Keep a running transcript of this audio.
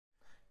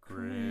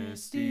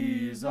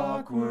Christie's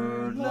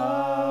Awkward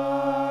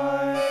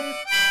Life.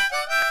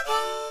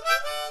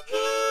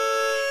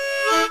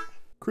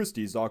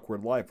 Christie's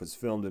Awkward Life was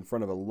filmed in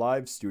front of a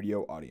live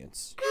studio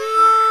audience.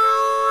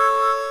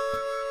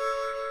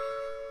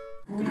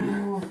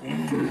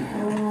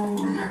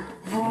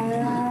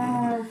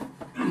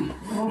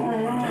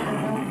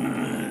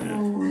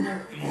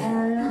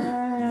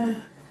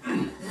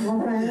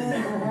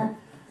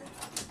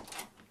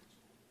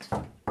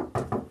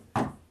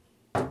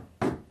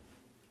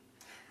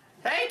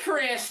 Hey,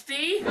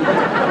 Christie!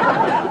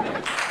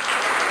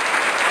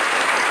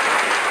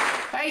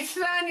 Hey,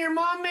 son, your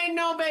mom made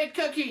no-bake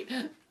cookie.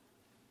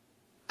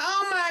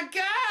 Oh, my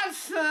God,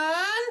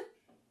 son!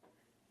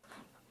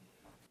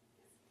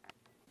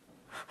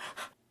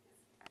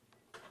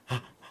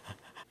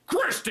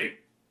 Christie!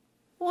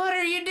 What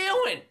are you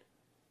doing?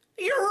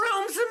 Your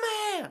room's a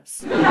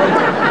mess.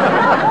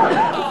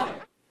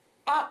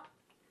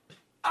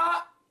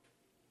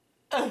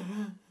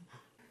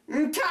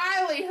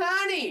 Tylee,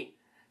 honey,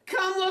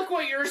 come look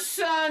what your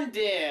son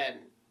did.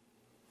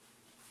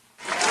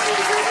 Got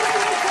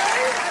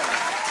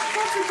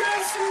you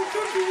guys some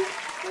cookie.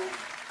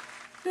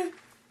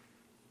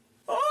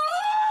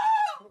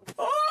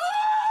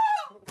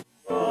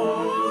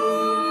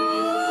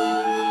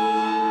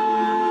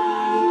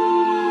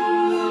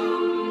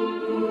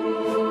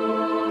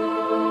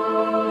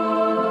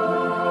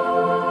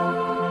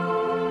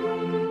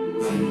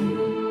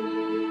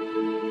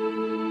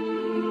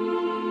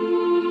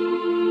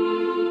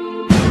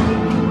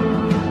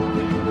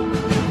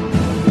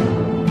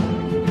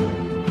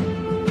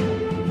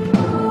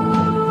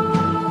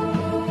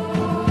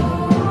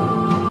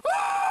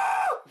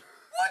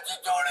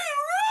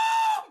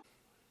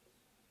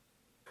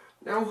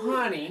 Now,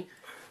 honey,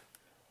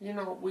 you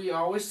know, we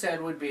always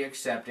said we'd be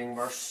accepting of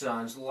our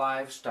son's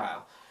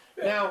lifestyle.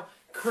 Now,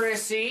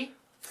 Chrissy,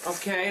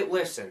 okay,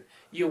 listen.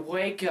 You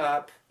wake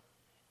up,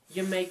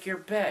 you make your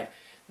bed.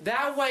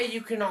 That way you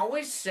can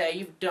always say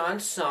you've done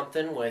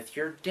something with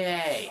your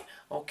day,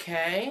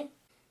 okay?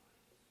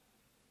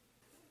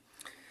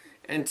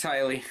 And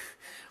Tylee,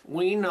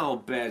 we know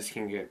beds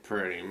can get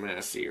pretty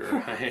messy,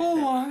 right?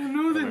 Oh, I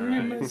know they can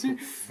get messy.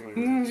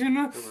 You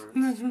know.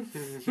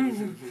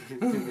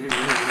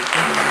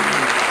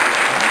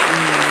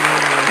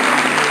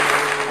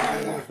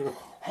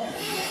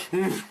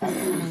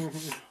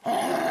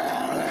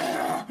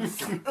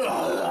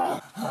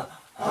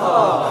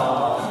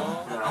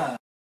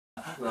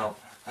 No.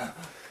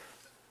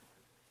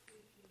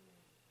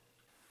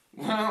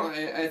 Well,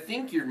 I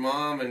think your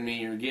mom and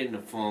me are getting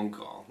a phone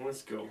call.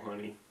 Let's go,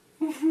 honey.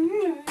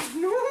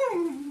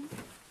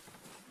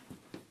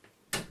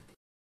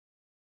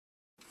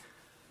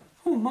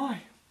 Oh my.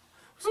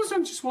 Was my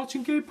son just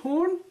watching gay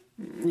porn?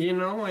 You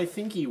know, I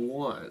think he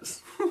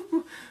was.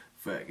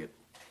 Faggot.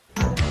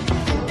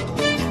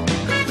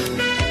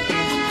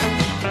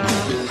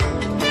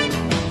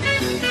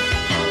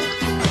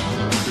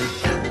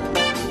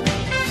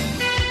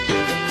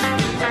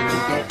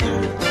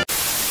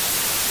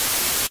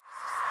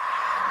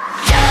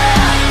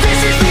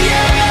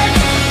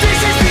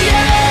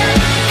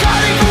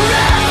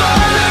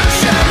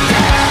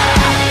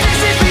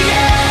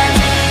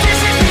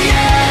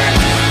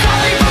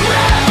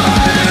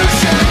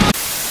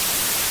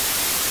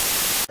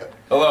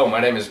 Hello, my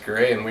name is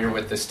Gray, and we are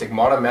with the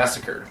Stigmata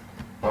Massacre.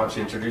 Why don't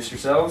you introduce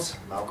yourselves?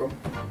 Malcolm,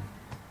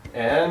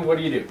 And what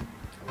do you do?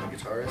 I'm a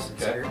guitarist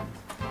and Okay. singer.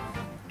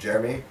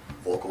 Jeremy,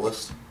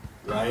 vocalist.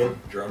 Ryan,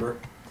 drummer.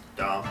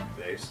 Dom,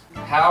 bass.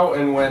 How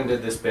and when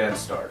did this band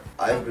start?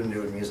 I've been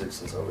doing music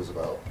since I was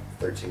about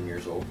 13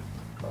 years old.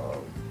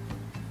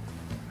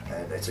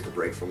 And I took a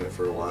break from it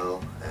for a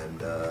while,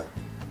 and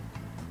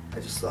I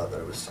just thought that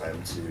it was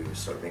time to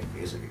start making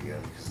music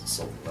again because it's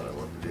something that I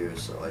love to do.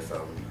 So I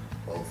found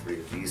all three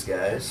of these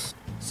guys.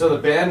 So the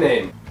band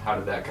name, how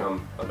did that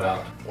come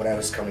about? When I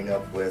was coming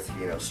up with,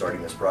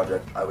 starting this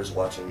project, I was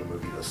watching the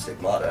movie The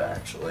Stigmata,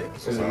 actually.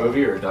 Is it a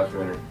movie or a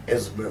documentary? It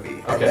was a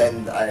movie. Okay.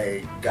 And then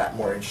I got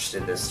more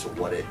interested as to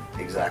what it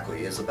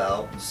exactly is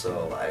about,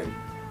 so I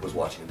was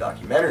watching a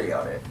documentary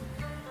on it.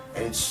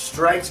 And it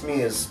strikes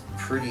me as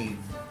pretty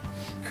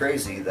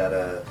crazy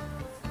that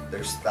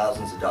there's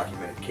thousands of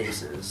documented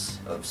cases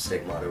of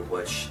stigmata,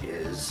 which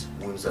is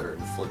wounds that are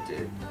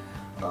inflicted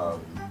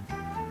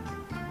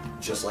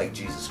just like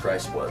Jesus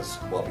Christ was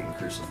while being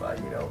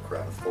crucified,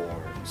 crown of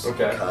thorns,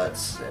 Okay.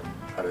 cuts, and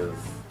out of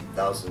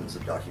thousands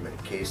of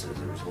documented cases,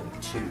 there was only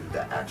 2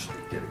 that actually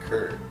did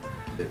occur.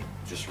 It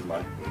just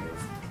reminded me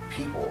of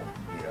people,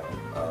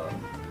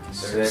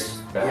 Sick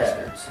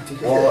bastards.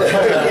 Yeah, well,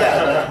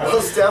 yeah,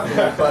 most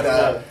definitely, but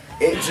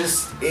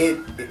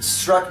it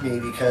struck me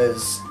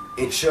because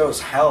it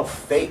shows how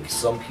fake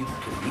some people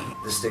can be.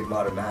 The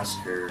Stigmata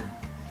Massacre,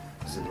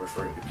 as in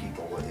referring to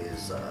people,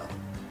 is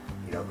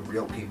the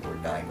real people are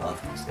dying off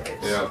these days.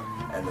 Yeah.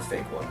 And the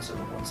fake ones are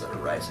the ones that are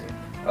rising.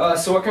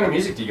 So what kind of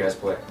music do you guys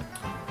play?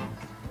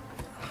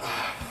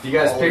 Do you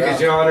guys Oh, pick yeah. a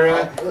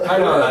genre? I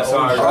know that's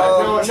hard,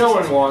 right? No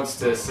one wants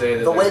to say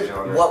that The there's way a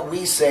genre. what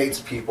we say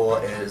to people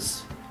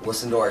is,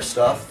 listen to our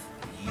stuff,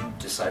 you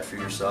decide decide for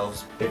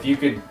yourselves. If you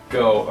could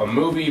go a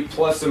movie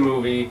plus a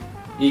movie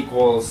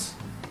equals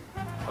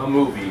a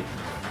movie,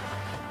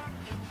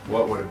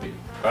 what would it be?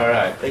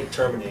 Alright. I think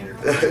Terminator.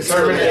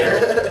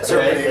 Terminator.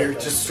 Terminator,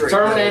 just straight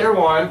Terminator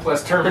 1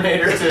 plus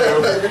Terminator 2.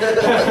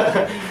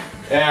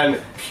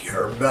 And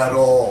pure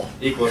metal.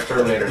 equals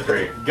Terminator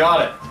 3.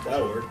 Got it.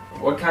 That'll work.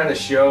 What kind of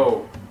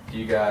show do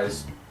you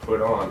guys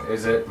put on?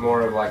 Is it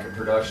more of like a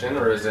production,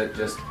 or is it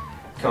just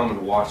come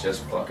and watch us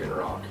fucking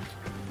rock?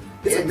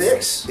 It's a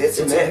mix. It's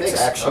a mix,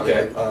 actually.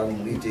 Okay.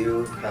 We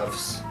do have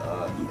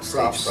a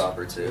stage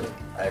proper too.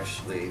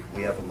 Actually,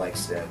 we have a mic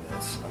stand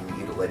that's a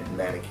mutilated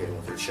mannequin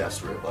with her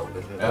chest ripped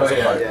open. Oh,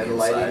 yeah. Yeah, the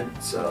lighting.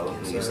 So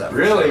we can use that for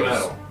Really shows.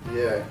 metal.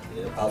 Yeah.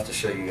 I'll have to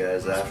show you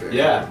guys after.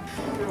 Yeah.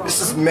 This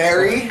is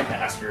Mary.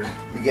 Bastard.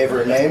 We gave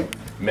her a name.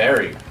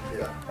 Mary.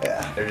 Yeah.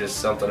 Yeah. There's just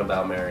something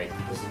about Mary.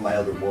 This is my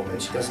other woman.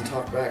 She doesn't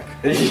talk back.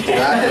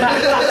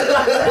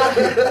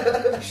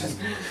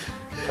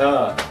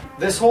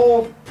 This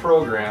whole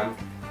program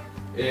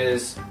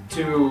is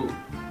to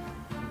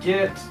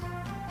get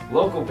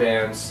local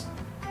bands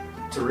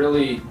to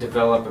really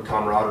develop a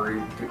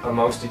camaraderie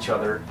amongst each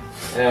other,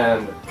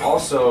 and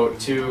also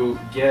to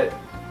get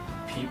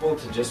people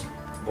to just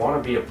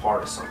want to be a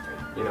part of something.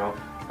 You know,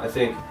 I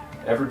think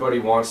everybody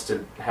wants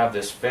to have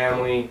this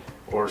family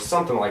or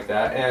something like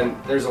that,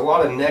 and there's a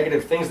lot of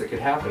negative things that could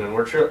happen, and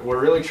we're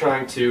really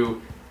trying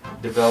to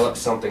develop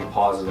something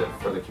positive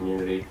for the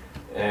community,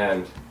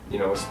 and you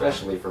know,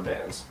 especially for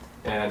bands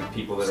and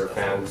people that are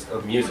fans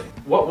of music.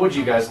 What would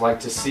you guys like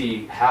to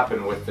see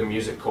happen with the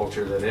music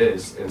culture that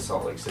is in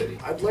Salt Lake City?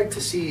 I'd like to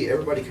see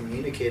everybody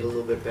communicate a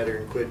little bit better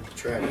and quit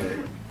trying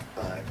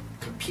to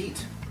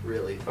compete,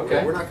 really.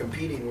 Okay. We're not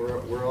competing,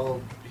 we're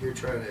all here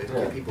trying to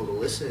Yeah. get people to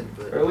listen,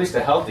 but... Or at least a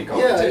healthy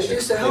competition. Yeah,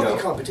 just a healthy you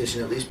know?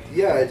 competition at least.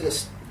 Yeah,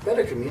 just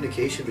better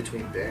communication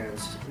between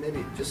bands.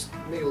 Maybe just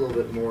make a little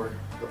bit more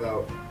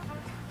about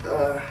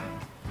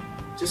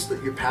just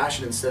your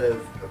passion instead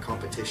of a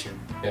competition.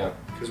 Yeah.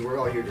 Because we're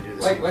all here to do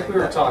this. Like we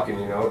were talking,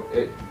 you know,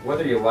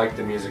 whether you like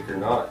the music or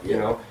not, you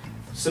know,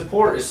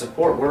 support is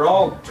support. We're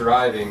all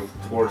driving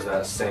towards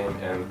that same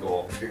end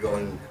goal. If you're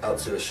going out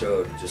to a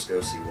show to just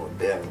go see one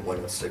band, why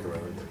not stick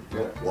around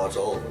and watch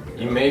all of them?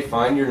 You know? may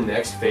find your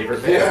next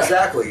favorite band. Yeah,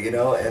 exactly, you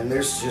know, and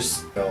there's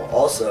just, you know,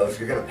 also, if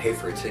you're going to pay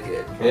for a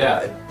ticket,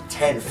 Yeah. a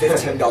 $10,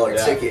 $15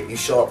 Yeah. ticket, you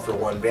show up for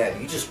one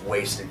band, you just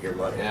wasted your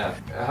money. Yeah.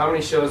 How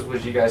many shows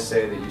would you guys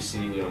say that you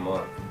see in a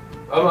month?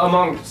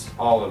 Amongst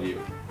all of you.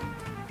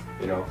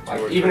 You know,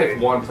 like even if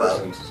one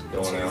person's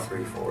going out. 2,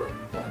 3, 4.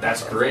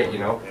 That's great, you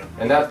know,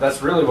 and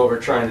that's really what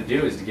we're trying to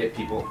do, is to get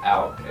people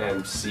out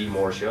and see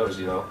more shows,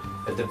 you know,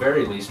 at the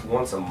very least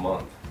once a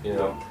month, you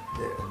know,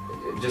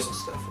 just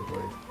stuff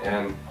like.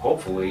 and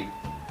hopefully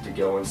to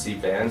go and see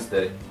bands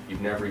that you've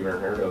never even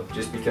heard of,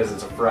 just because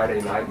it's a Friday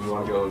night and you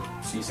want to go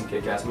see some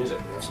kick-ass music.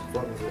 Have some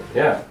fun with it.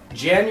 Yeah,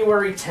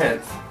 January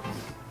 10th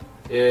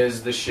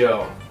is the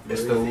show.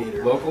 It's the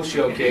local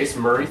showcase,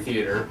 Murray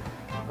Theater.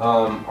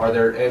 Are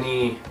there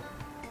any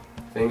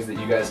things that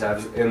you guys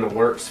have in the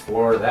works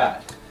for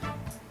that?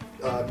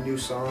 New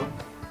song.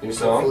 New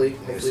song? Hopefully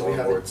we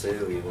have or it.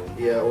 2 even.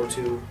 Yeah, or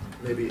 2.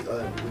 Maybe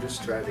we're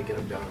just trying to get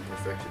them down and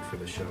perfected for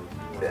the show.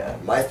 Yeah,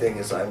 my thing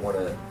is I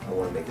wanna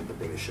make it the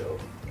biggest show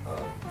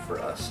for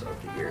us of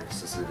the year,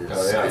 since it is.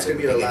 Oh, yeah. It's gonna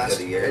be our beginning last. of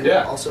the year. And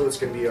Yeah. also, it's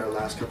gonna be our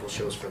last couple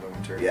shows for the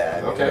winter. Yeah,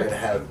 I mean, Okay. we're gonna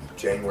have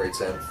January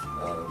 10th,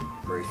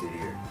 Murray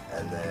Theater,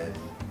 and then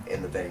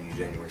in the venue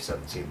January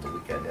 17th, the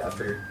weekend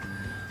after.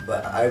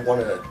 But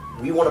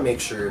we wanna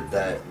make sure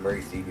that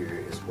Murray Theater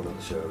is one of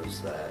the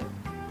shows that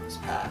is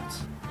packed.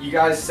 You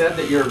guys said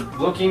that you're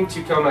looking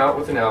to come out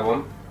with an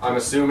album. I'm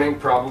assuming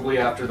probably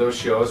after those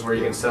shows where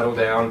you can settle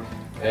down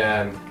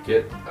and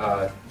get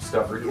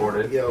stuff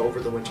recorded. Yeah, over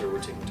the winter we're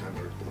taking time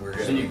to We're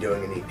record. gonna be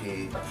doing an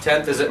EP.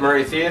 10th is at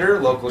Murray Theater,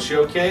 local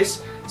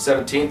showcase.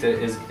 17th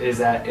is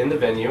at In the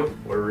Venue.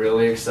 We're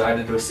really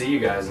excited to see you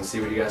guys and see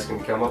what you guys can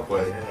come up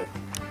with.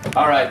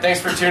 All right, thanks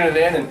for tuning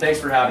in and thanks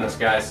for having us,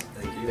 guys.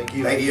 Thank you. Thank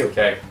you. Thank you.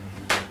 Okay.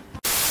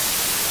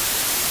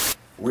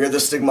 We're the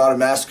Stigmata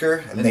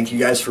Massacre, and thank you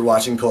guys for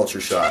watching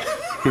Culture Shock.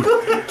 We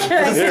can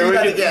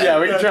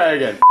try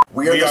again.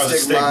 We are the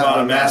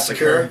Stigmata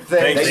Massacre.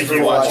 Thank you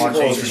for watching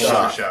Culture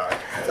Shock.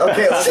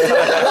 Okay,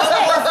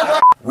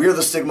 let's We are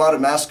the Stigmata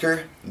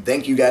Massacre, and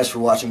thank you guys for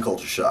watching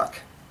Culture Shock.